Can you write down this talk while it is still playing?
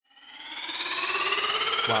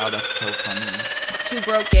Wow, that's so funny. Two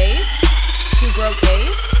broke gays. Two broke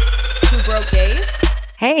gays. Two broke gays.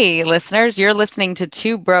 Hey, listeners, you're listening to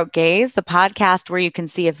Two Broke Gays, the podcast where you can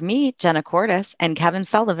see if me, Jenna Cordes, and Kevin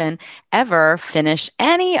Sullivan ever finish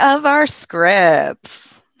any of our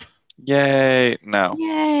scripts. Yay. No.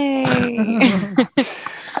 Yay.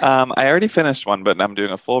 I already finished one, but I'm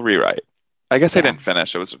doing a full rewrite. I guess I Yeah, didn't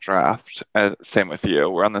finish. It was a draft. Same with you.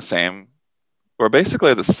 We're basically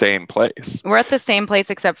at the same place. we're at the same place,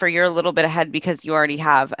 except for you're a little bit ahead because you already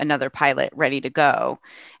have another pilot ready to go.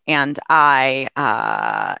 And I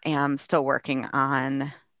am still working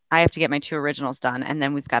on, I have to get my two originals done. And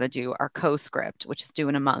then we've got to do our co-script, which is due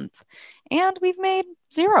in a month. And we've made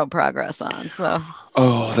zero progress on. So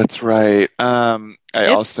Oh, that's right. I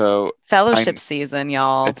it's also, fellowship I, season,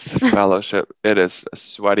 y'all. it's a fellowship. It is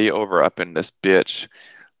sweaty over up in this bitch.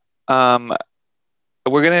 Um,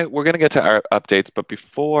 we're gonna get to our updates, but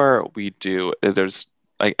before we do, there's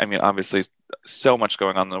I mean, obviously, so much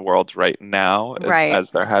going on in the world right now, Right. as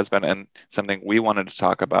there has been, and something we wanted to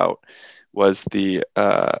talk about was the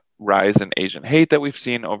rise in Asian hate that we've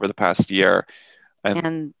seen over the past year, and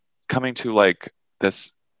And coming to like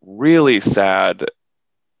this really sad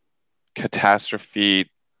catastrophe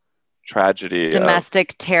tragedy of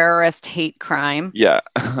domestic terrorist hate crime. yeah,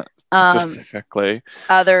 Um, specifically.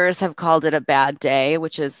 Others have called it a bad day,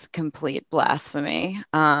 which is complete blasphemy.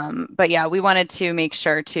 But yeah, we wanted to make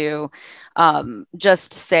sure to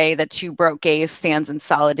just say that Two Broke Gays stands in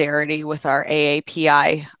solidarity with our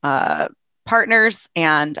AAPI partners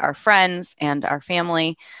and our friends and our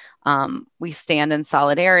family. We stand in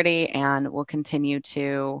solidarity and will continue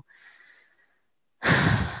to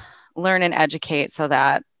learn and educate so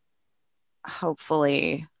that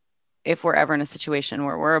hopefully, if we're ever in a situation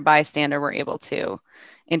where we're a bystander, we're able to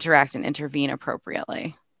interact and intervene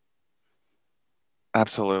appropriately.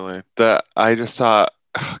 Absolutely. The I just saw,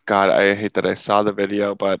 God, I hate that I saw the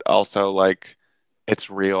video, but also like it's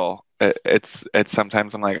real. It's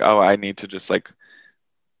sometimes I'm like, oh, I need to just like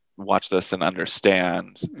watch this and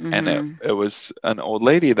understand. And Mm-hmm. it was an old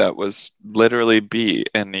lady that was literally beat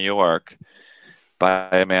in New York by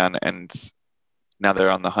a man, and now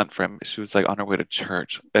they're on the hunt for him. She was like on her way to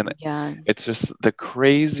church, and Yeah. it's just the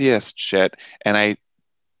craziest shit. And I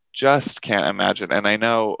just can't imagine. And I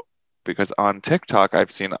know because on TikTok,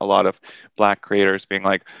 I've seen a lot of Black creators being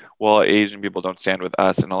like, well, Asian people don't stand with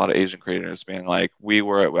us. And a lot of Asian creators being like, we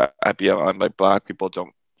were at BLM, like Black people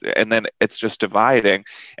don't. And then it's just dividing.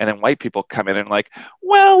 And then white people come in and like,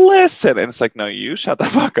 well, listen. And it's like, no, you shut the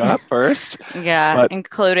fuck up first. Yeah, But,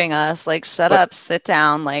 including us. Like, shut but up, sit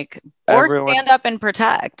down, like, or everyone, stand up and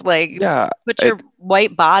protect. Like, yeah, put your it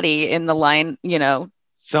white body in the line,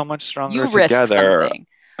 so much stronger you risk together. something.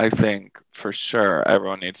 I think for sure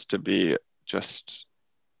everyone needs to be just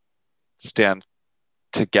stand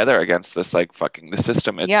together against this like fucking the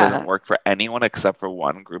system. It doesn't Yeah. work for anyone except for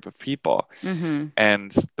one group of people. Mm-hmm.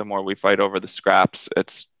 And the more we fight over the scraps,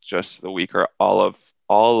 it's just the weaker all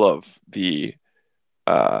of the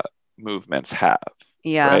uh movements have,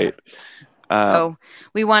 Yeah. right? Um So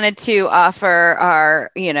we wanted to offer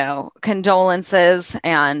our, condolences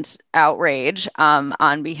and outrage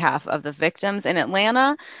on behalf of the victims in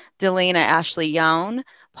Atlanta, Delana Ashley Young,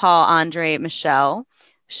 Paul Andre Michelle,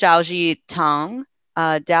 Xiaoji Tong,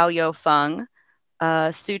 Dao Yo Feng,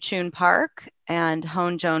 Su Chun Park, and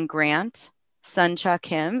Hon Joan Grant, Sun Cha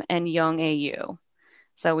Kim, and Young A.U.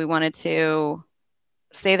 So we wanted to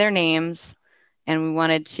say their names and we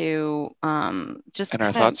wanted to just and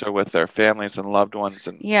our kind of, thoughts are with their families and loved ones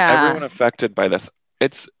and yeah, everyone affected by this.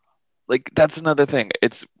 It's like that's another thing.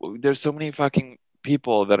 It's there's so many fucking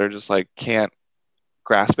people that are just like can't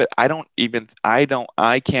grasp it.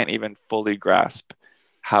 I can't even fully grasp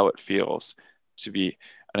how it feels to be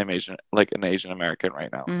an Asian American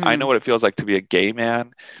right now. I know mm-hmm, what it feels like to be a gay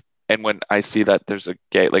man. And when I see that there's a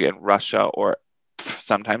gay, like in Russia or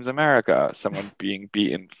sometimes America, someone being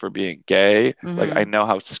beaten for being gay, like I mm-hmm, know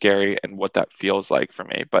how scary and what that feels like for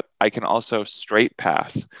me. But I can also straight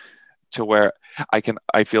pass to where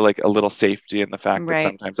I feel like a little safety in the fact that right.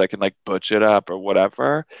 sometimes I can like butch it up or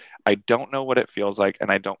whatever. I don't know what it feels like,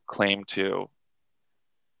 and I don't claim to.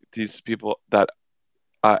 These people that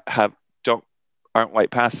have don't aren't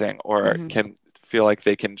white passing or Mm-hmm. can feel like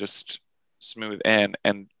they can just smooth in,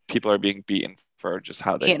 and people are being beaten for just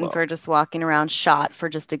how they Beaten for look. just walking around, shot for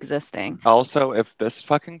just existing. Also, if this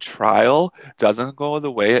fucking trial doesn't go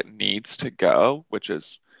the way it needs to go, which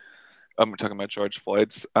is we're talking about George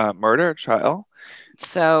Floyd's murder trial,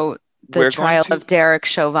 So the we're going trial to of Derek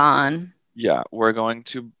Chauvin. yeah, we're going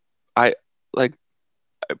to I like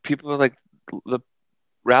people are like the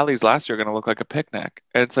rallies last year are going to look like a picnic.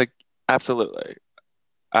 And it's like absolutely.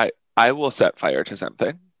 I will set fire to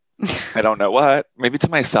something. I don't know what, maybe to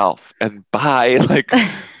myself, and bye. Like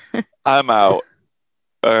I'm out.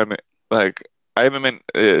 And like I haven't been.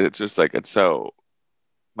 It's just like it's so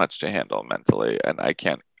much to handle mentally, and I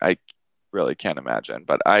really can't imagine.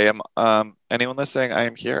 But I am. Anyone listening, I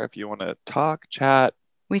am here. If you want to talk, chat,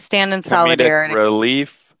 We stand in comedic solidarity.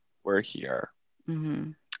 relief, we're here.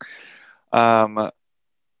 Hmm. Um,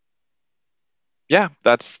 yeah,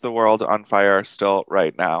 that's the world on fire still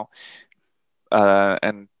right now.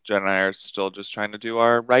 And Jen and I are still just trying to do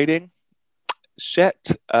our writing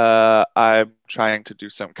shit. I'm trying to do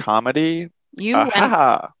some comedy. You went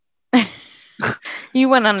Aha! you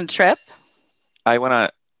went on a trip. I went on,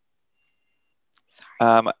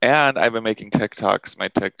 Sorry. and I've been making TikToks. My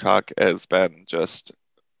TikTok has been just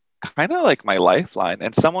kind of like my lifeline.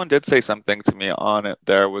 And someone did say something to me on it.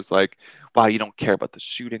 There was like, wow, you don't care about the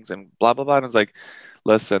shootings and blah, blah, blah. And I was like,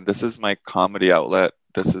 listen, this is my comedy outlet.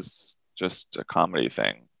 This is just a comedy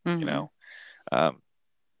thing, you Hmm. know. Um,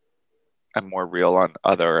 I'm more real on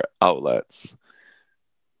other outlets.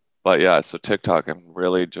 But yeah, so TikTok, I'm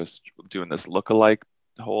really just doing this lookalike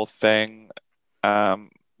whole thing.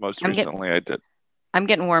 Um, Most I'm get recently, I did. I'm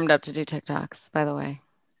getting warmed up to do TikToks, by the way.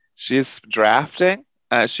 She's drafting.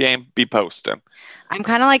 She ain't be posting. I'm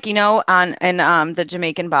kind of like, on in the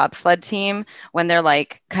Jamaican bobsled team when they're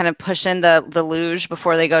like kind of pushing the luge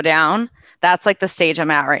before they go down. That's like the stage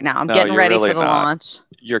I'm at right now. I'm No, getting you're ready for really the not. launch.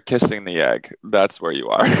 You're kissing the egg. That's where you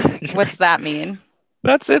are. What's that mean?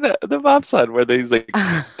 That's in the bobsled where he's like,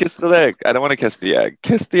 kiss the egg. I don't want to kiss the egg.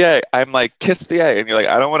 Kiss the egg. I'm like, kiss the egg. And you're like,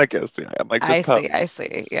 I don't want to kiss the egg. I'm like, I just see, pose. I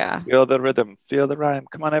see. Yeah. Feel the rhythm. Feel the rhyme.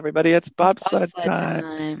 Come on, everybody. It's It's bobsled bobsled time.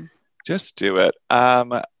 time. Just do it.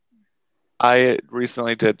 I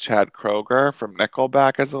recently did Chad Kroger from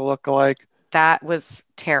Nickelback as a lookalike. That was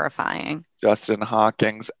terrifying. Justin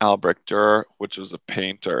Hawkins, Albrecht Dürer, which was a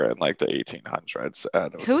painter in like the 1800s,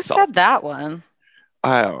 and it was a Who self. said that one?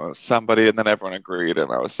 I don't know, somebody, and then everyone agreed,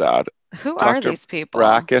 and I was sad. Who are Dr. these people?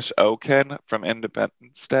 Brackish Oaken from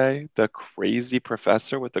Independence Day, the crazy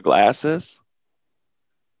professor with the glasses.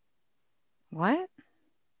 What?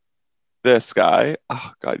 This guy,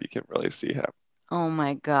 oh God, you can really see him. Oh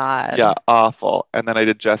my Yeah, God. awful. And then I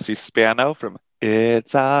did Jesse Spano from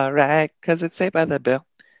It's All Right, 'cause it's Saved by the Bill.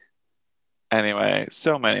 Anyway,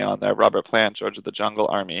 so many on there. Robert Plant, George of the Jungle,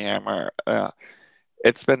 Army Hammer.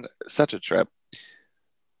 It's been such a trip.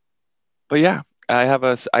 But yeah, I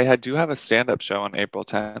do have a stand-up show on April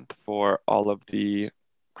 10th for all of the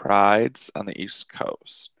prides on the East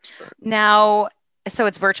Coast. Now, so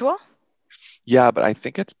it's virtual? Yeah, but I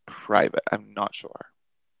think it's private. I'm not sure.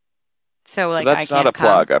 So So like I that's not a can't come.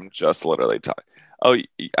 plug. I'm just literally talking. Oh,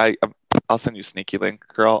 I'll send you sneaky link,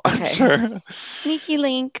 girl. I'm Okay. sure. Sneaky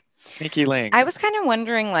link. Sneaky link. I was kind of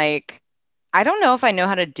wondering, like, I don't know if I know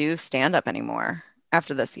how to do stand up anymore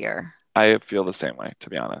after this year. I feel the same way, to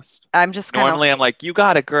be honest. I'm just kind of Normally, I'm like, you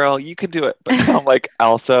got it, girl. You can do it. But now I'm like,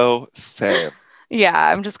 also, same. yeah,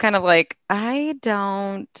 I'm just kind of like, I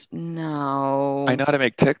don't I know. know how to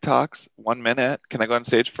make TikToks. 1 minute. Can I go on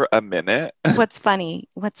stage for a minute? What's funny?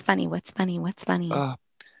 What's funny? What's funny? What's funny? Uh,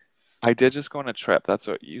 I did just go on a trip. That's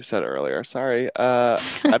what you said earlier. Sorry.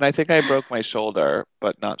 And I think I broke my shoulder,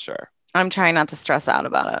 but not sure. I'm trying not to stress out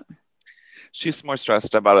about it. She's more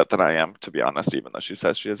stressed about it than I am, to be honest, even though she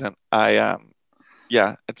says she isn't.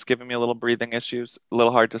 Yeah, it's giving me a little breathing issues, a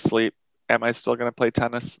little hard to sleep. Am I still gonna play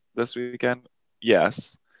tennis this weekend?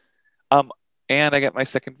 Yes. Um, and I get my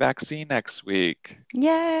second vaccine next week.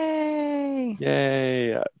 Yay.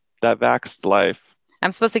 Yay. That vaxxed life.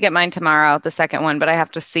 I'm supposed to get mine tomorrow, the second one, but I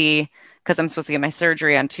have to see because I'm supposed to get my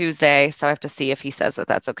surgery on Tuesday. So I have to see if he says that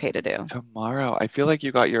that's okay to do. Tomorrow. I feel like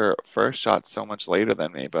you got your first shot so much later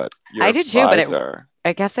than me, but I your do too, but Pfizer.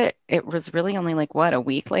 I guess it was really only like what, a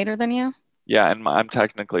week later than you? Yeah, and I'm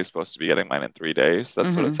technically supposed to be getting mine in 3 days.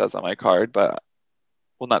 That's what it Hmm. says on my card, but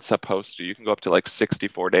well, not supposed to. You can go up to like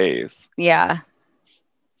 64 days. Yeah.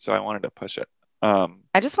 So I wanted to push it. Um,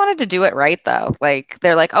 I just wanted to do it right though. Like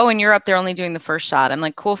they're like, oh, in Europe, they're only doing the first shot. I'm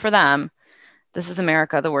like, cool for them. This is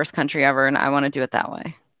America, the worst country ever, and I want to do it that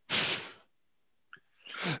way.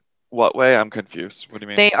 what way? I'm confused. What do you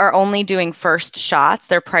mean? They are only doing first shots.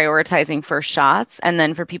 They're prioritizing first shots. And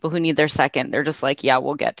then for people who need their second, they're just like, yeah,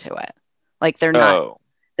 we'll get to it. Like Oh,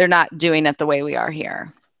 they're not doing it the way we are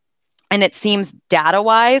here. And it seems data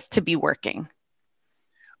wise to be working.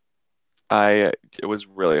 it was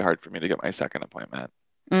really hard for me to get my second appointment.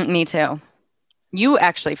 Me too. You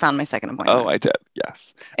actually found my second Oh, appointment. I did.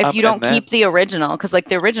 Yes. If you And don't keep then the original, because like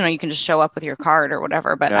the original, you can just show up with your card or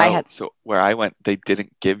whatever. But I no, had, so where I went, they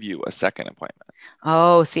didn't give you a second appointment.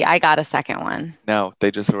 Oh, see, I got a second one. No,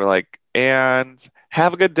 they just were like, and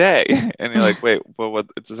have a good day. And you're like, wait, well, what?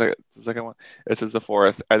 It's the second one. This is the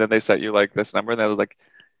fourth. And then they set you like this number, and they're like,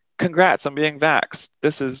 congrats on being vaxxed.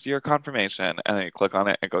 This is your confirmation. And then you click on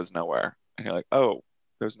it, it goes nowhere. And you're like, oh,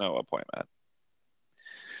 there's no appointment.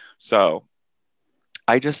 So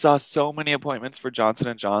I just saw so many appointments for Johnson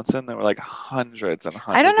and Johnson. There were like hundreds and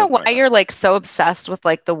I don't hundreds know of why you're appointments. like so obsessed with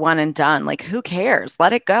like the one and done. Like, who cares?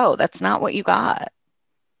 Let it go. That's not what you got.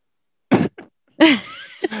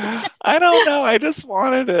 I don't know. I just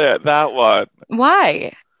wanted it, that one.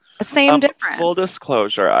 Why? Same Full difference.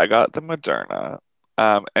 disclosure, I got the Moderna.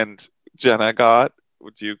 And Jenna got,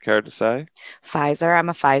 would you care to say? Pfizer, I'm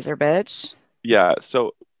a Pfizer bitch. Yeah,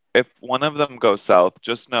 so if one of them goes south,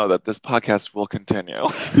 just know that this podcast will continue.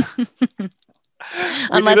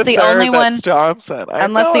 We need Unless a the only third that's one, Johnson. I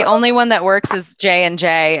unless know. the only one that works is J and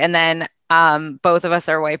J, and then both of us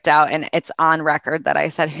are wiped out, and it's on record that I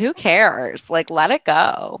said, "Who cares? Like, let it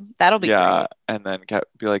go. That'll be Yeah, great." and then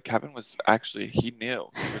be like, Kevin was actually, he knew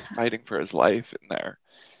he was fighting for his life in there.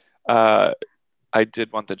 Uh, I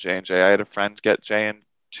did want the J&J. I had a friend get J and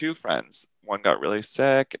two friends. One got really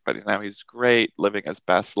sick, but now he's great, living his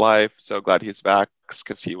best life. So glad he's back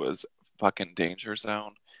because he was fucking danger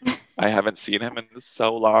zone. I haven't seen him in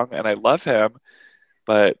so long, and I love him,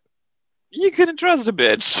 but you couldn't trust a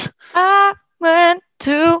bitch. I went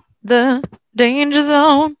to the danger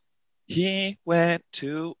zone. He went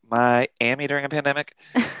to Miami during a pandemic.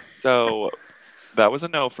 So that was a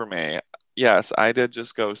no for me. Yes, I did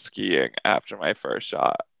just go skiing after my first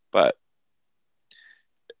shot, but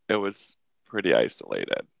it was pretty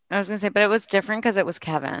isolated. I was gonna say, but it was different because it was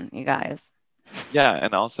Kevin, you guys. Yeah,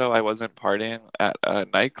 and also I wasn't partying at a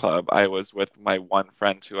nightclub. I was with my one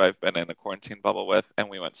friend who I've been in a quarantine bubble with, and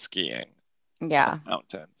we went skiing in the Yeah.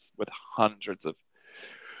 mountains with hundreds of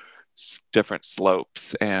different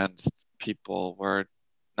slopes, and people were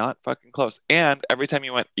not fucking close. And every time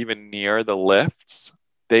you went even near the lifts,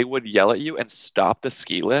 they would yell at you and stop the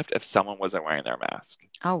ski lift if someone wasn't wearing their mask.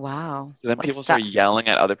 Oh wow. So then Like people stop, started yelling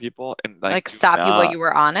at other people and like, like do stop you while not. you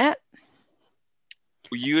were on it,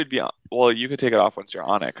 You would be on, well, you could take it off once you're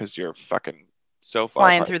on it because you're fucking so far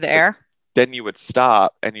flying apart. through the But air. then you would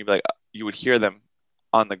stop and you'd be like, you would hear them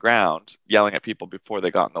on the ground yelling at people before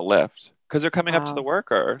they got in the lift because they're coming up to the Wow.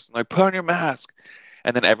 workers and like, put on your mask.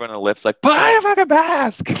 And then everyone in the lift's like, put on your fucking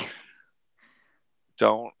mask.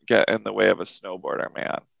 Don't get in the way of a snowboarder,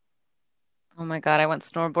 man. Oh my God, I went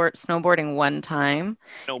snowboarding one time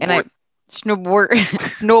and I Snowboard. snowboard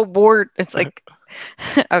snowboard. It's like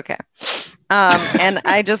okay. And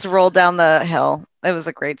I just rolled down the hill. It was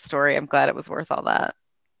a great story. I'm glad it was worth all that.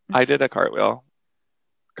 I did a cartwheel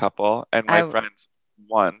couple and my I friend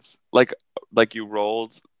once, like you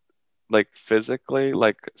rolled like physically,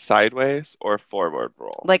 like sideways or forward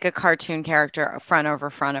roll like a cartoon character, front over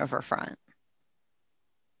front over front.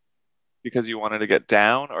 because you wanted to get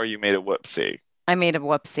down or you made a whoopsie. I made a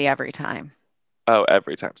whoopsie every time, Oh,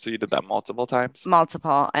 every time. So you did that multiple times?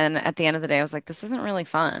 multiple. And at the end of the day, I was like, this isn't really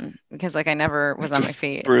fun because like I never was on my Just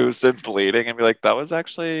feet. bruised and bleeding and be like, that was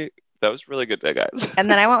really good day, guys. And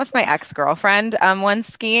then I went with my ex-girlfriend once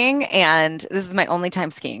skiing, and this is my only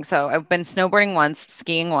time skiing. So I've been snowboarding once,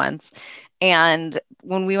 skiing once. And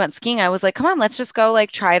when we went skiing, I was like, come on, let's just go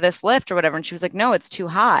like try this lift or whatever. And she was like, no, it's too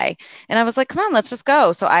high. And I was like, come on, let's just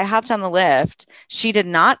go. So I hopped on the lift. She did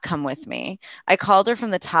not come with me. I called her from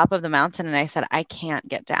the top of the mountain and I said, I can't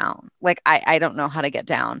get down. Like, I don't know how to get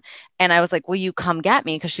down. And I was like, will you come get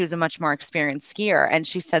me? Because she was a much more experienced skier. And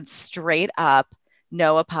she said straight up,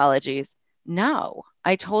 no apologies. No,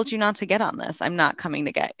 I told you not to get on this. I'm not coming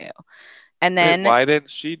to get you. And Wait, then why didn't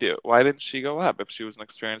she do it? Why didn't she go up if she was an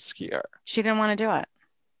experienced skier? she didn't want to do it.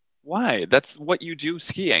 Why? That's what you do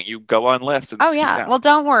skiing. You go on lifts and Oh, ski yeah. down. Well,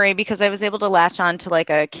 don't worry because I was able to latch on to like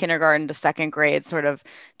a kindergarten to second grade sort of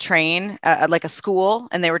train, like a school,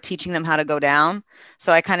 and they were teaching them how to go down.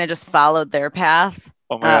 So I kind of just followed their path.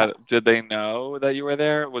 Oh my Uh, God. Did they know that you were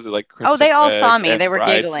there? Was it like oh, Kristen they all saw Wiig me. and They were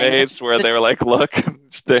giggling. Bridesmaids where The they were like, look,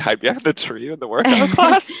 they hide behind the tree in the workout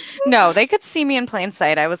class? No, they could see me in plain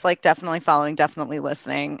sight. I was like definitely following, definitely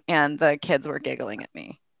listening, and the kids were giggling at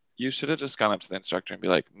me. You should have just gone up to the instructor and be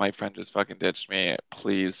like, my friend just fucking ditched me.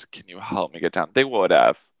 Please, can you help me get down? They would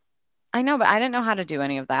have. I know, but I didn't know how to do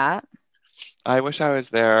any of that. I wish I was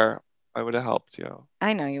there. I would have helped you.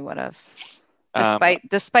 I know you would have. Um,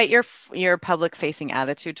 Despite your public facing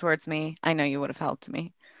attitude towards me, I know you would have helped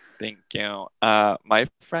me. Thank you. My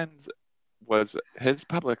friend's was his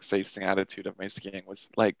public facing attitude of my skiing was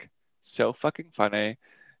like so fucking funny.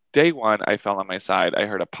 Day one, I fell on my side. I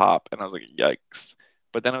heard a pop and I was like, yikes.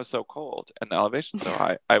 But then it was so cold and the elevation so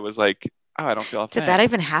high. I was like, Oh, I don't feel a Did that thing.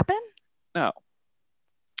 even happen? No.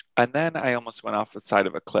 And then I almost went off the side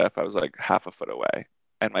of a cliff. I was like half a foot away,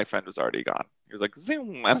 and my friend was already gone. He was like,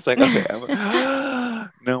 zoom. I was like, okay.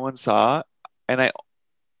 No one saw. And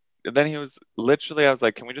then he was literally, I was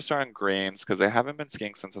like, can we just start on greens? Because I haven't been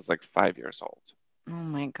skiing since I was like 5 years old. Oh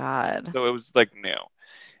my God. So it was like new.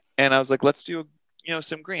 And I was like, let's do,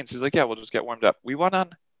 some greens. He's like, yeah, we'll just get warmed up. We went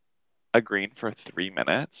on a green for 3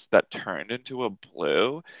 minutes that turned into a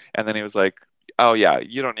blue. And then he was like, oh yeah,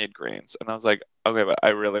 you don't need greens. And I was like, okay, but I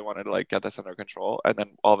really wanted to like get this under control. And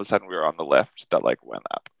then all of a sudden we were on the lift that like went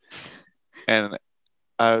up. And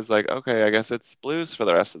I was like, okay, I guess it's blues for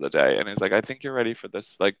the rest of the day. And he's like, I think you're ready for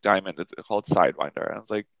this like diamond. It's called Sidewinder. And I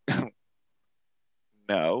was like,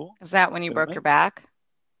 no, Is that when you broke your really? back?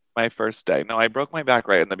 My first day. No, I broke my back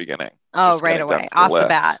right in the beginning, Oh, just right getting down away, to the off the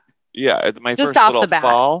bat. lift. Yeah, my Just first off little the bat.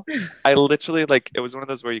 fall, I literally like it was one of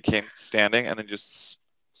those where you came standing and then just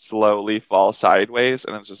slowly fall sideways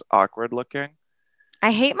and it's just awkward looking.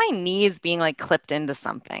 I hate my knees being like clipped into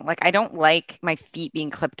something. Like I don't like my feet being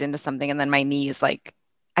clipped into something and then my knees like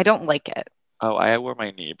I don't like it. Oh, I wore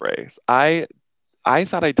my knee brace. I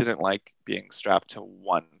thought I didn't like being strapped to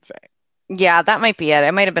one thing. Yeah, that might be it.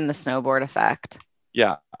 It might have been the snowboard effect.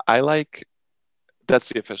 Yeah, I like that's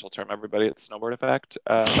the official term, everybody. It's snowboard effect,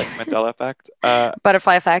 like Mandela effect.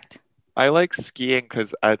 Butterfly effect. I like skiing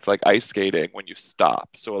because it's like ice skating when you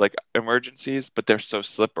stop. So like emergencies, but they're so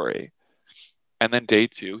slippery. And then day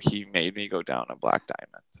two, he made me go down a black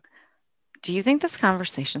diamond. Do you think this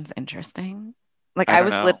conversation's interesting? Like I don't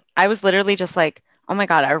know. I was literally just like, "Oh my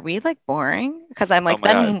God, are we like boring?" Because I'm Oh like,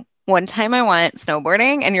 my God. then one time I went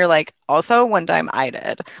snowboarding and you're like, also one time I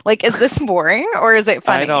did. Like, is this boring or is it I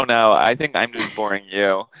funny? don't know. I think I'm just boring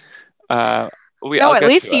you. Uh, No, I'll at get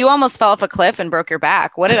least to you almost fell off a cliff and broke your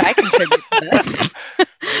back. What did I contribute to it. this?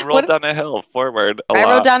 You rolled What down a hill forward a I rode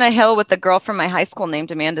lot. down a hill with the girl from my high school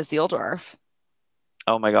named Amanda Zeildorf.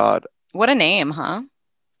 Oh my God. What a name, huh?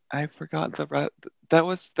 I forgot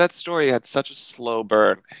that story had such a slow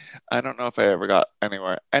burn. I don't know if I ever got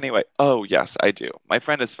anywhere. Anyway, oh yes, I do. My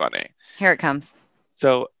friend is funny. Here it comes.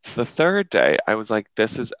 So the third day, I was like,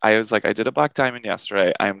 I did a black diamond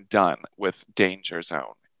yesterday. I'm done with danger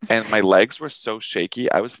zone. And my legs were so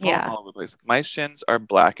shaky. I was falling Yeah. all over the place. My shins are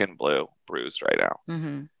black and blue, bruised right now.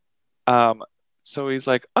 Hmm. Um, so he's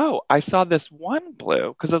like, oh, I saw this one blue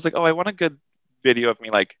because I was like, oh, I want a good video of me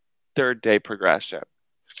like third day progression.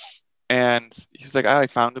 And he's like, oh, I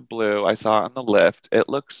found a blue. I saw it on the lift. It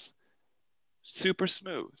looks super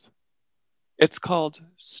smooth. It's called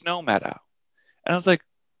Snow Meadow. And I was like,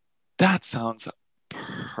 that sounds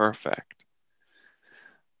perfect.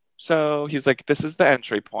 So he's like, this is the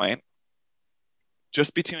entry point,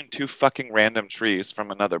 just between two fucking random trees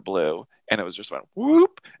from another blue. And it was just went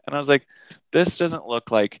whoop. And I was like, this doesn't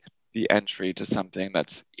look like the entry to something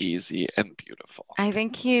that's easy and beautiful. I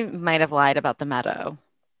think he might have lied about the meadow.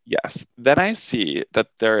 Yes. Then I see that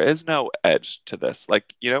there is no edge to this.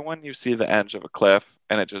 Like, when you see the edge of a cliff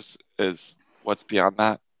and it just is what's beyond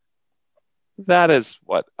that? That is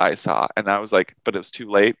what I saw. And I was like, but it was too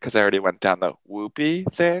late because I already went down the whoopee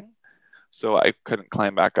thing. So I couldn't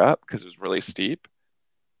climb back up because it was really steep.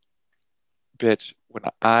 Bitch, when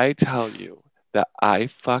I tell you that I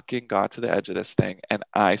fucking got to the edge of this thing and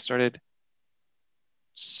I started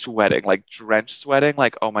sweating, like drenched sweating,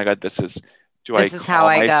 like, oh my God, do I This is how call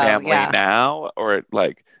I my go. family Yeah. now? Or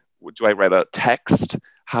like, do I write a text?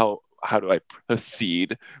 How do I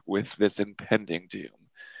proceed with this impending doom?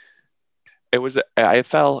 I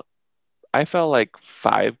fell like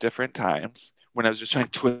 5 different times when I was just trying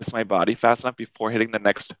to twist my body fast enough before hitting the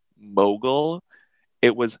next mogul.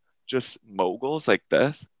 It was just moguls like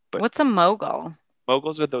this, but What's a mogul?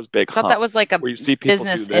 moguls are those big I thought that humps was like a where you see people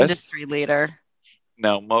do business this. industry leader.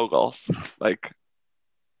 No, moguls. Like,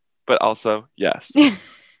 but also, yes,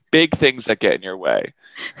 big things that get in your way.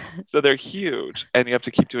 So they're huge, and you have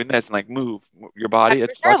to keep doing this and like move your I body.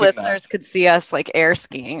 It's wish our fucking listeners nuts. could see us like air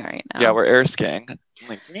skiing right Yeah, now. we're air skiing. I'm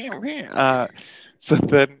like, meow, meow. So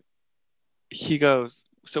then he goes,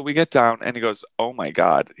 so we get down and he goes, oh my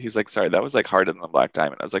God. He's like, sorry, that was like harder than the Black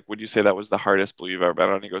Diamond. I was like, would you say that was the hardest blue you've ever been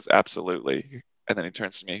on? He goes, absolutely. And then he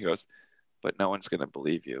turns to me, he goes, but no one's going to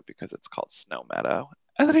believe you because it's called Snow Meadow.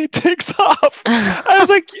 And then he takes off. I was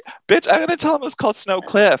like, bitch, I'm going to tell him it was called Snow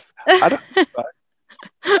Cliff. I don't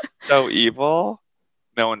so evil.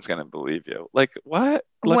 No one's going to believe you. Like, what?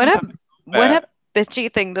 Let What me a have a what moment. a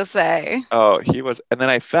bitchy thing to say. Oh, he was, and then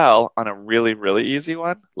I fell on a really, really easy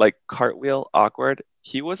one, like cartwheel, awkward.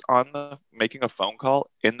 He was on the making a phone call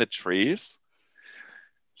in the trees,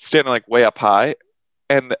 standing like way up high,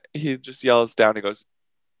 and he just yells down. He goes,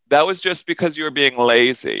 That was just because you were being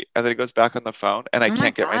lazy. And then he goes back on the phone and I Oh my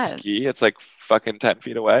can't get my God. ski. It's like fucking 10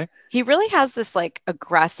 feet away. He really has this like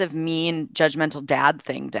aggressive, mean, judgmental dad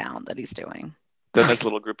thing down that he's doing. Then this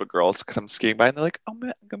little group of girls come skiing by and they're like, "Oh,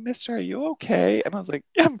 mister, are you okay?" And I was like,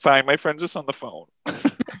 "Yeah, I'm fine. My friend's just on the phone.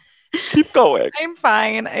 Keep going." I'm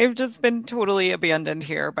fine. I've just been totally abandoned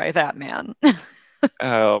here by that man.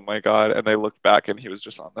 Oh my God. And they looked back and he was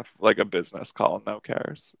just on the like a business call and no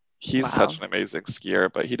cares. He's such Wow. an amazing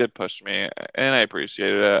skier, but he did push me and I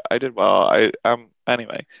appreciated it. I did well.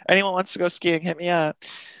 Anyway, anyone wants to go skiing, hit me up.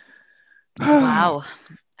 Wow.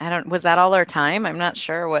 Was that all our time? I'm not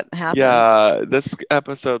sure what happened. Yeah, this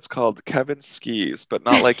episode's called Kevin Skis, but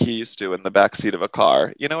not like he used to in the backseat of a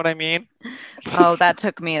car. You know what I mean? Oh, that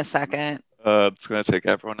took me a second. It's gonna take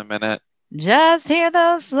everyone a minute. Just hear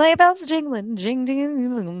those sleigh bells jingling, jing,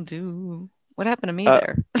 jing, jing, jing. What happened to me Uh,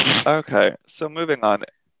 there? okay, so moving on.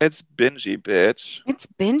 It's Bingy, bitch. It's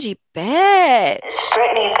Benji, bitch. It's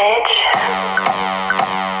Brittany, bitch.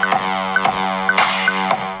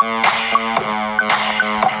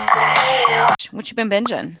 What you been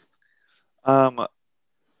binging? Um,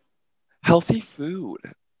 Healthy food.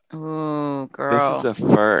 Oh, This is girl. the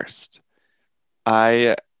first.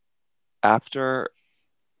 I, after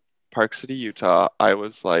Park City, Utah, I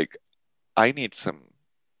was like, I need some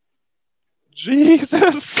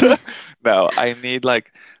Jesus. No, I need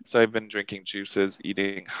like, so I've been drinking juices,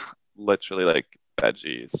 eating literally like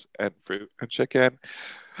veggies and fruit and chicken,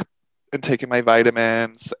 and taking my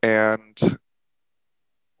vitamins and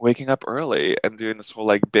waking up early and doing this whole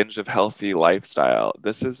like binge of healthy lifestyle.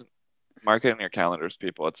 This is mark it in your calendars,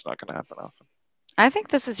 people. It's not going to happen often. I think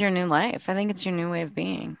this is your new life. I think it's your new way of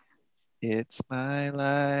being. It's my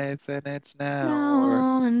life and it's now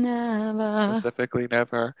or No, never. specifically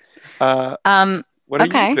never. Uh, Um, what are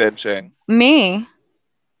you okay. binging? Me.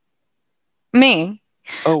 Me.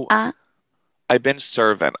 Oh, Uh, I binge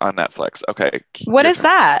Servant on Netflix. Okay, what your is turn.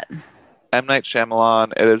 that? M. Night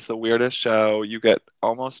Shyamalan. It is the weirdest show. You get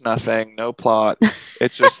almost nothing, no plot.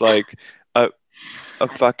 It's just like a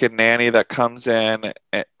fucking nanny that comes in.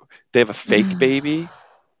 And they have a fake baby,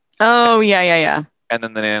 Oh, yeah, yeah, yeah. and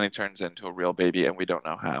then the nanny turns into a real baby, and we don't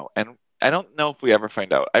know how. And I don't know if we ever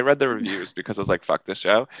find out. I read the reviews because I was like, "Fuck this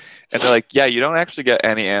show," and they're like, "Yeah, you don't actually get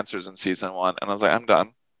any answers in season one." And I was like, "I'm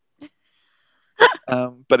done."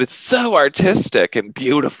 But it's so artistic and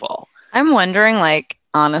beautiful. I'm wondering, like,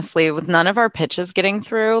 honestly, with none of our pitches getting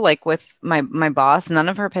through, like with my boss, none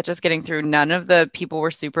of her pitches getting through, none of the people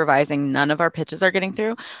we're supervising, none of our pitches are getting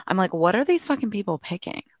through. I'm like, what are these fucking people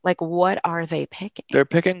picking? Like, what are they picking? They're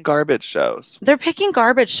picking garbage shows. They're picking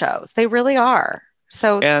garbage shows. They really are.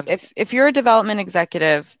 So And if you're a development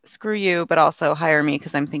executive, screw you, but also hire me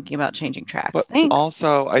because I'm thinking about changing tracks. but Thanks.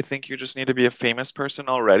 also, I think you just need to be a famous person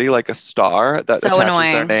already, like a star that So attaches their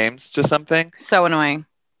annoying. names to something, So annoying.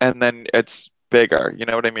 and then it's bigger. You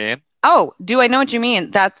know what I mean? Oh, do I know what you mean?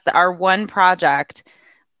 That's our one project.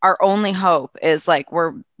 Our only hope is like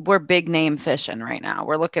we're big name fishing right now.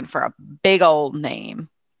 We're looking for a big old name.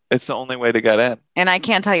 It's the only way to get in. And I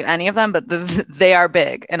can't tell you any of them, but they are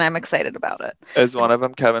big and I'm excited about it. Is one of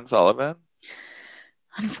them Kevin Sullivan?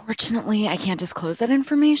 Unfortunately, I can't disclose that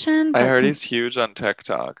information, I but heard he's huge on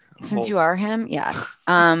TikTok. since you are him, yes.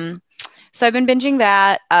 So I've been binging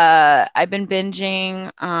that. I've been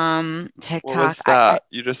binging What TikTok. was that?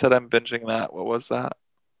 You just said I'm binging that. What was that?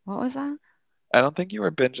 What was that? I don't think you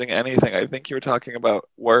were binging anything. I think you were talking about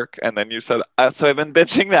work, and then you said, "So I've been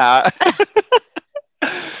binging that."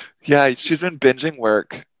 Yeah, she's been binging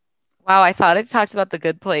work. Wow, I thought I talked about The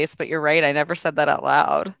Good Place, but you're right. I never said that out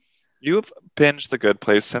loud. You've binged The Good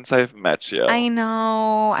Place since I've met you. I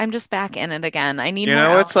know. I'm just back in it again. I need You more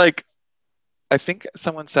know, hours. it's like I think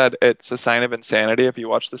someone said it's a sign of insanity if you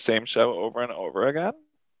watch the same show over and over again.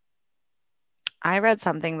 I read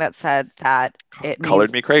something that said that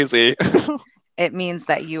Colored me crazy. it means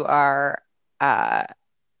that you are uh,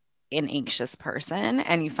 an anxious person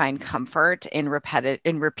and you find comfort in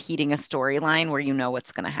repeating a storyline where you know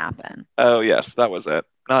what's going to happen. Oh, yes, that was it.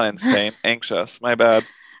 Not insane, anxious. My bad.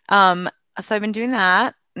 Um, so I've been doing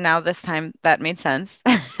that. Now this time that made sense.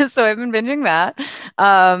 So I've been binging that.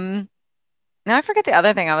 Now I forget the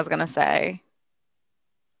other thing I was gonna say.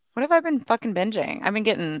 What have I been fucking binging? I've been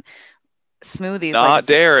getting smoothies like Not it's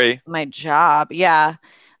dairy. my job. Yeah.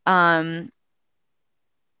 Um,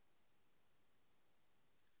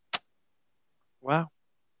 Wow.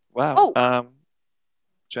 Wow. oh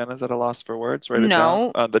Jenna's at a loss for words. Write it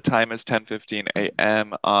down. no. The time is 10:15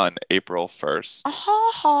 a.m. on April 1st, Ha,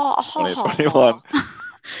 ha, ha, ha, 2021.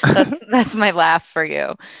 ha. That's my laugh for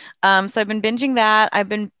you. So I've been binging that. I've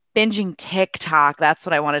been binging TikTok. That's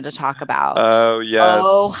what I wanted to talk about. Oh, Oh,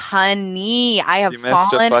 yes. honey, I have You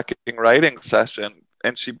missed a fallen. fucking writing session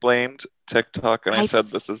and she blamed TikTok and I I said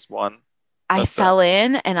this is one. I That's it. fell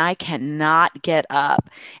in and I cannot get up.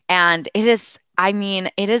 And it is, I mean,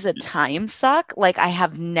 it is a time suck like I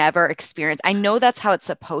have never experienced. I know that's how it's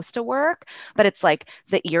supposed to work, but it's like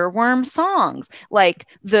the earworm songs, like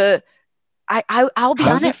I'll be How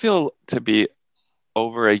does it honest. feel to be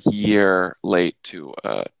over a year late to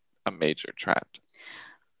a major trend?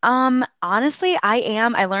 Honestly,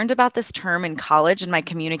 I learned about this term in college in my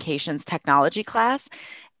communications technology class.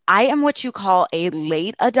 I am what you call a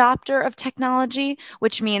late adopter of technology,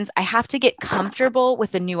 which means I have to get comfortable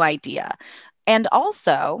with a new idea. And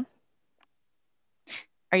also,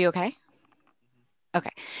 are you okay?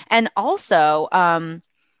 Okay. And also,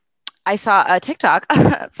 I saw a TikTok,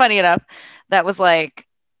 funny enough, that was like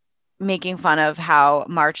making fun of how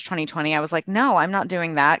March 2020, I was like, no, I'm not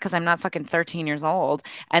doing that because I'm not fucking 13 years old.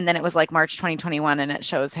 And then it was like March 2021 and it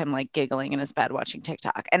shows him like giggling in his bed watching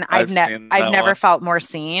TikTok. And I've seen I've that never one. felt more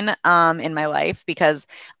seen in my life because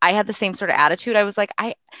I had the same sort of attitude. I was like,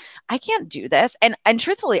 I can't do this. And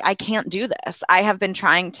truthfully, I can't do this. I have been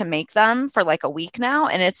trying to make them for like a week now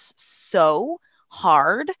and it's so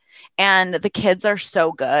hard and the kids are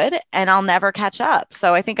so good and I'll never catch up.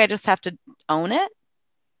 So I think I just have to own it.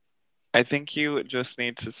 I think you just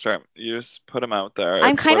need to start, you just put them out there.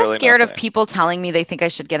 I'm It's kind of literally scared of nothing. people telling me they think I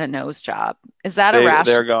should get a nose job. Is that a They're rash?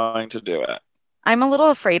 going to do it. I'm a little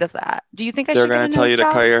afraid of that. Do you think I They're should get a going to tell nose you to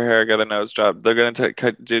cut job? your hair, get a nose job. They're going to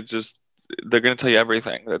cut you just they're going to tell you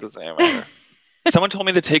everything. That doesn't even matter. Someone told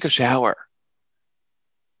me to take a shower.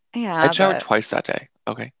 I Yeah, showered but twice that day.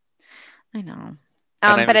 Okay. I know.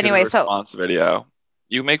 And I But did a anyway, so response video.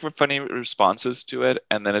 You make funny responses to it,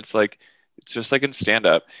 and then it's like it's just like in stand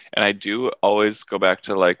up. And I do always go back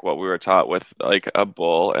to like what we were taught with like a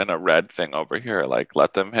bull and a red thing over here. Like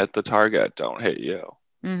let them hit the target, don't hit you.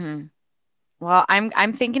 hmm well,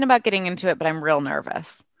 I'm thinking about getting into it, but I'm real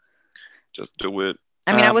nervous. Just do it.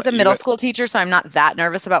 I mean, I was a middle You school teacher, so I'm not that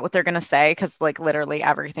nervous about what they're going to say because, like, literally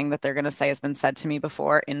everything that they're going to say has been said to me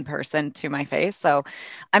before in person to my face. So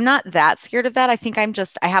I'm not that scared of that. I think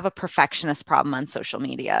I have a perfectionist problem on social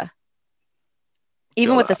media.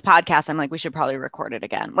 Even feel with that. this podcast, I'm like, we should probably record it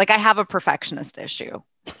again. Like, I have a perfectionist issue.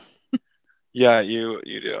 Yeah, you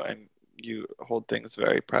do, and you hold things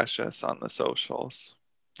very precious on the socials.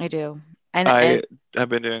 I do. And I have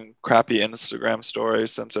been doing crappy Instagram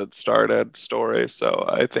stories since it started stories, so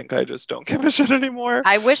I think I just don't give a shit anymore.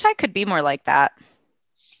 I wish I could be more like that.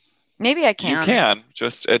 Maybe I You can. can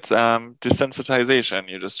just it's desensitization.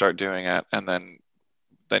 You just start doing it, and then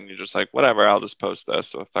you're just like, whatever, I'll just post this.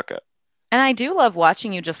 So fuck it. And I do love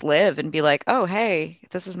watching you just live and be like, oh, hey,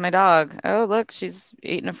 this is my dog. Oh, look, she's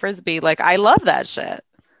eating a frisbee. Like, I love that shit.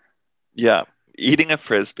 Yeah, eating a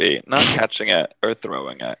frisbee, not catching it or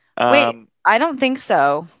throwing it. Wait, I don't think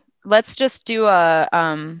so. Let's just do a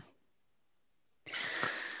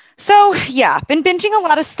so yeah, been binging a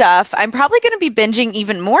lot of stuff. I'm probably going to be binging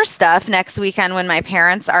even more stuff next weekend when my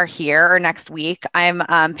parents are here, or next week.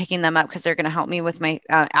 I'm picking them up because they're going to help me with my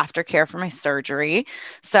aftercare for my surgery.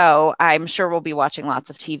 So I'm sure we'll be watching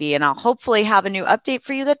lots of TV, and I'll hopefully have a new update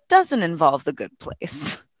for you that doesn't involve The Good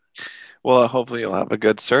Place. Well, hopefully you'll have a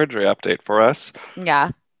good surgery update for us.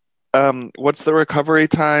 Yeah. What's the recovery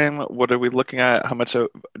time? What are we looking at? How much do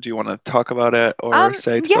you want to talk about it or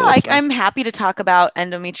say to Yeah, the like I'm listeners? happy to talk about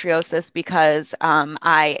endometriosis because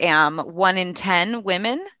I am 1 in 10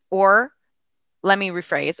 women, or let me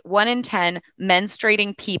rephrase, 1 in 10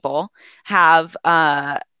 menstruating people have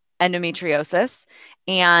endometriosis,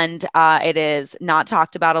 and it is not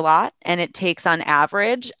talked about a lot. And it takes, on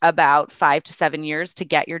average, about 5 to 7 years to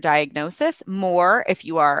get your diagnosis, more if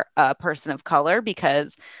you are a person of color,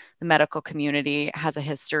 because the medical community has a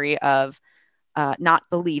history of not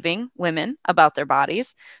believing women about their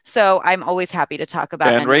bodies. So I'm always happy to talk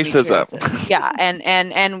about And racism. endometriosis. Yeah,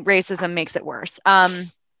 and racism makes it worse.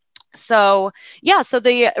 So yeah, so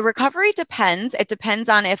the recovery depends. It depends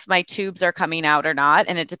on if my tubes are coming out or not,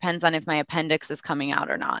 and it depends on if my appendix is coming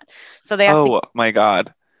out or not. So they have to. Oh my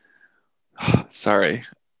God. Sorry.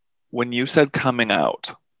 When you said coming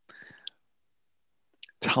out,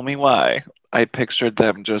 tell me why. I pictured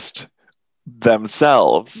them just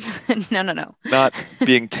themselves, No, no, no, not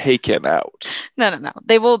being taken out. no, no, no.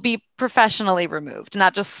 They will be professionally removed,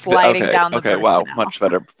 not just sliding Okay, down the okay, birth wow, canal. much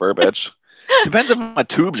better verbiage. Depends if my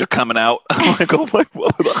tubes are coming out. I'm like, oh my.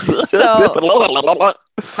 So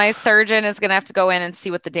my surgeon is going to have to go in and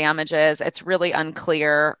see what the damage is. It's really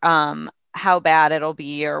unclear how bad it'll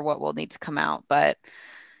be or what will need to come out. But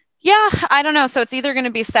Yeah, I don't know. So it's either going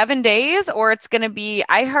to be 7 days or it's going to be,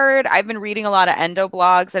 I've been reading a lot of endo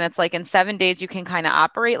blogs and it's like in 7 days you can kind of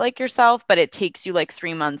operate like yourself, but it takes you like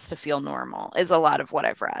 3 months to feel normal, is a lot of what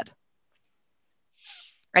I've read.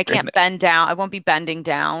 I And can't bend down. I won't be bending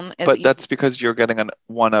down as but easy. that's because you're getting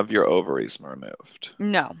one of your ovaries removed.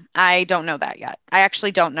 No, I don't know that yet. I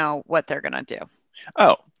actually don't know what they're going to do.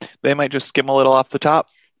 Oh, they might just skim a little off the top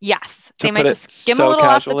Yes, to they might put it just skim a so little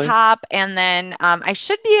off the casually. top, and then I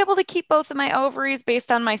should be able to keep both of my ovaries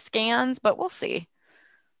based on my scans, but we'll see.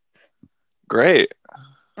 Great.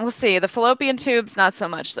 We'll see. The fallopian tubes, not so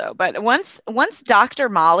much so. But once Dr.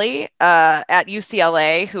 Molly at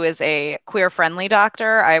UCLA, who is a queer-friendly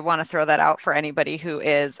doctor, I want to throw that out for anybody who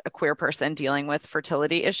is a queer person dealing with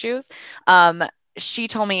fertility issues. Um, she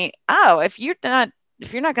told me, "Oh, if you're not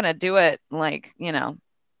going to do it like,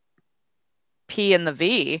 P and the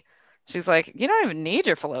V." She's like, "You don't even need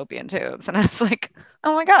your fallopian tubes." And I was like,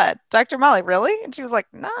 "Oh my God, Dr. Molly, really?" And she was like,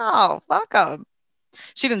 "No, fuck them."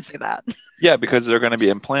 She didn't say that. Yeah, because they're going to be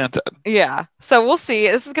implanted. Yeah. So we'll see.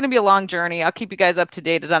 This is going to be a long journey. I'll keep you guys up to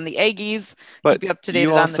date on the eggies, But keep you up to date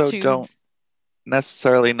you on the also don't tubes.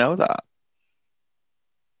 necessarily know that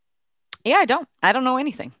Yeah, I don't. I don't know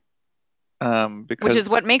anything, which is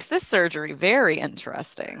what because makes this surgery very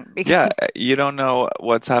interesting yeah, because you don't know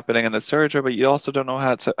what's happening in the surgery, but you also don't know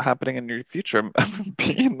how it's happening in your future.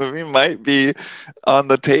 Being Louis might be on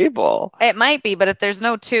the table. it might be, but if there's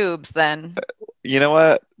no tubes, then You know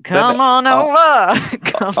what? Then come on uh, over.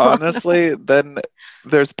 Come on. honestly, then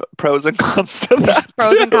there's pros and cons to There's that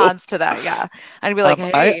pros and too. cons to that. Yeah. I'd be like,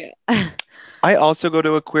 I hey, I also go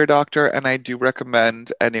to a queer doctor, and I do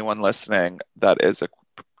recommend anyone listening that is a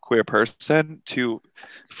queer person to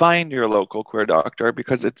find your local queer doctor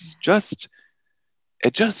because it just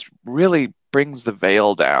really brings the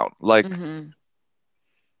veil down. Like, hmm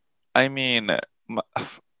I mean,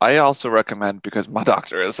 I also recommend because my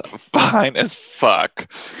doctor is fine as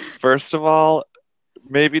fuck. First of all,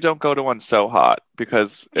 maybe don't go to one so hot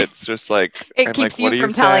because it's just like it I'm like, keeps what you are you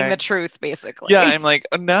from telling the saying? truth, Yeah, basically. I'm like,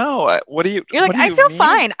 no, You're like, what do I you feel mean,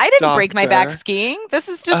 fine. I didn't break my back doctor? skiing. This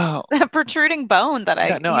is just Oh, a protruding bone that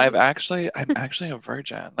yeah, I no, easily. I'm actually a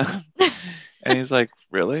virgin. And he's like,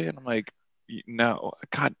 really? And I'm like, no,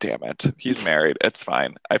 God damn it. He's married. It's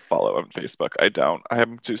fine. I follow him on Facebook. I don't.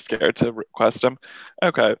 I'm too scared to request him.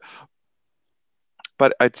 Okay.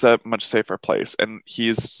 But it's a much safer place. And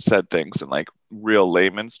he's said things in like real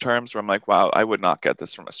layman's terms where I'm like, wow, I would not get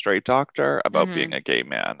this from a straight doctor about being hmm a gay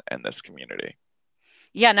man in this community.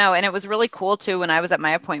 Yeah, no, and it was really cool too when I was at my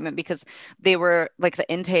appointment because they were like the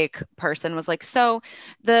intake person was like, so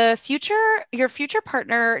your future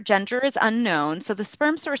partner gender is unknown, so the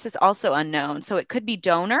sperm source is also unknown, so it could be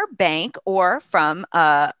donor, bank, or from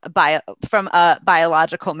a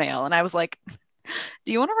biological male. And I was like,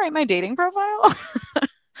 do you want to write my dating profile?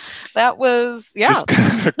 That was, yeah.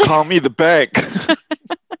 Just call me the bank.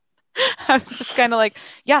 I was just kind of like,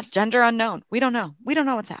 yeah, gender unknown. We don't know. We don't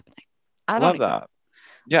know what's happening. I don't Love even. that.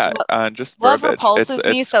 Yeah, Lo- just Love verbiage. repulses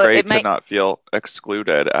me, It's so it great to might. not feel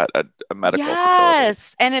excluded at a medical facility.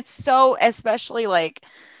 Yes. And it's so, especially like,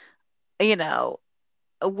 you know,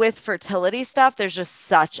 with fertility stuff, there's just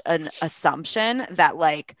such an assumption that,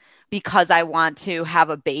 like, because I want to have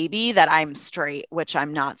a baby, that I'm straight, which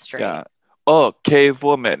I'm not straight. Yeah. Oh, cave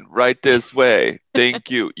woman, right this way. Thank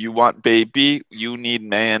you. You want baby? You need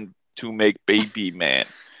man to make baby man.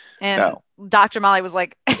 And No. Dr. Molly was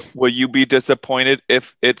like, Will you be disappointed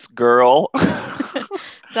if it's girl?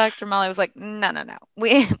 Dr. Molly was like, no, no, no.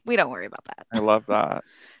 We don't worry about I that. love that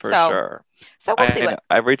for So, sure. so we'll see I know. what.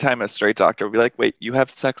 Every time a straight doctor will be like, wait, you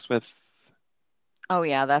have sex with. Oh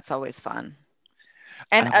yeah, that's always fun.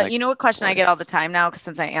 And I'm like, you know what of question I get all the course. time now, because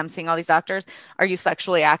since I am seeing all these doctors, are you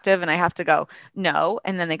sexually active? And I have to go, no.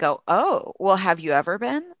 And then they go, oh, well, have you ever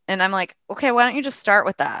been? And I'm like, okay, why don't you just start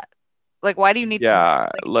with that? Like, why do you need to know? Yeah,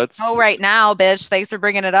 Like, oh, let's, right now, bitch. Thanks for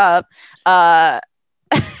bringing it up. Uh,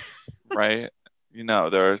 right?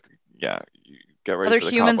 There are, yeah, you get ready other for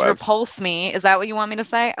the humans cobwebs. repulse me. Is that what you want me to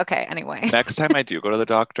say? Okay, anyway. Next time I do go to the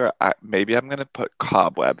doctor, maybe I'm gonna put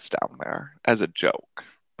cobwebs down there as a joke.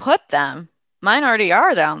 Put them. Mine already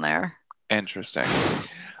are down there. Interesting.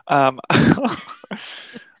 All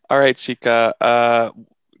right, Chica.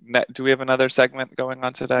 Do we have another segment going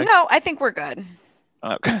on today? No, I think we're good.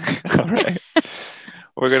 Okay. All right.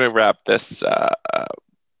 We're gonna wrap this.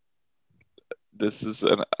 This is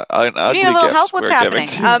an You need a ugly little help? gift What's we're giving happening?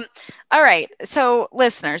 to you. All right. So,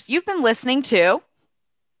 listeners, you've been listening to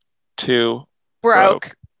Two Broke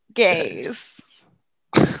broke Gays. gays.